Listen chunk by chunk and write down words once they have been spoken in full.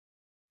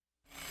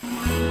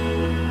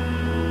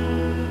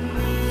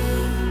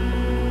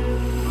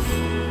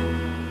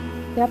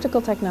The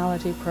Optical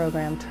Technology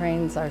program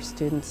trains our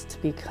students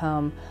to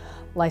become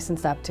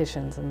licensed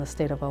opticians in the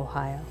state of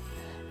Ohio.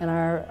 And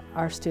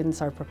our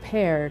students are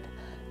prepared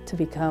to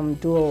become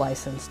dual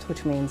licensed,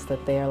 which means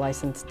that they are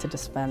licensed to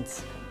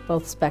dispense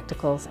both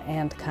spectacles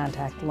and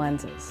contact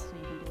lenses.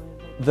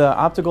 The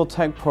Optical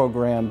Tech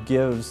program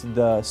gives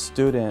the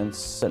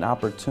students an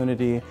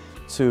opportunity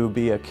to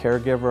be a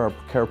caregiver,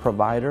 a care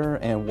provider,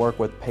 and work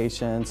with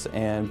patients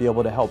and be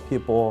able to help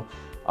people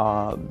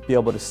be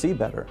able to see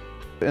better.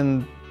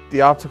 In the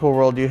optical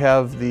world, you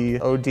have the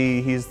OD,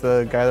 he's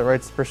the guy that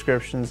writes the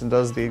prescriptions and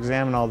does the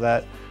exam and all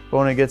that. But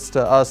when it gets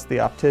to us, the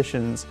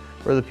opticians,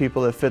 we're the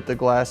people that fit the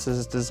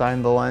glasses,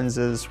 design the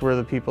lenses, we're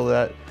the people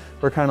that,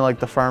 we're kind of like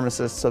the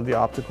pharmacists of the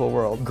optical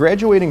world.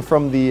 Graduating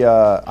from the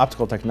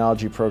Optical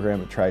Technology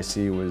program at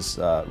Tri-C was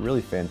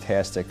really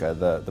fantastic.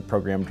 The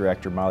program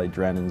director, Molly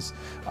Drennan's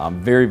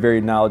very, very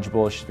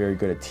knowledgeable. She's very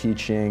good at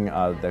teaching.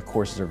 The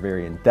courses are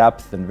very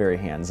in-depth and very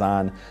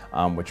hands-on,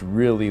 which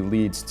really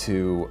leads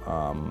to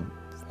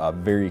a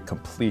very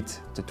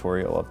complete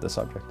tutorial of the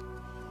subject.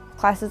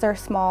 Classes are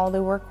small, they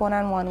work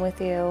one-on-one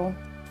with you.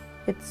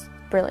 It's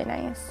really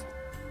nice.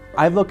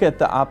 I look at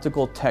the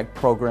Optical Tech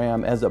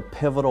program as a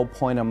pivotal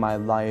point in my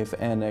life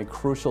and a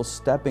crucial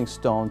stepping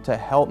stone to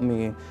help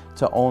me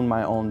to own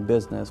my own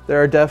business.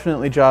 There are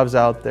definitely jobs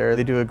out there.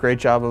 They do a great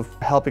job of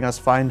helping us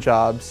find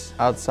jobs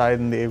outside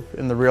in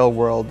the real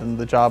world, in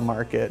the job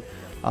market.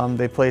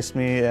 They placed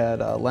me at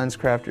Lens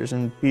Crafters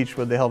in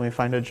Beechwood. They helped me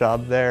find a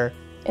job there.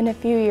 In a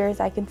few years,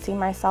 I can see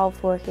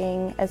myself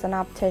working as an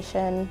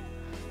optician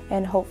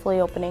and hopefully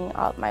opening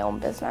up my own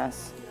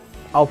business.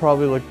 I'll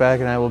probably look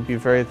back and I will be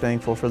very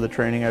thankful for the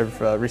training I've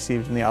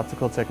received in the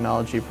Optical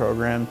Technology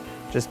program,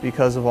 just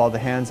because of all the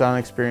hands-on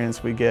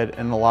experience we get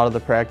and a lot of the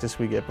practice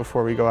we get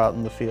before we go out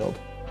in the field.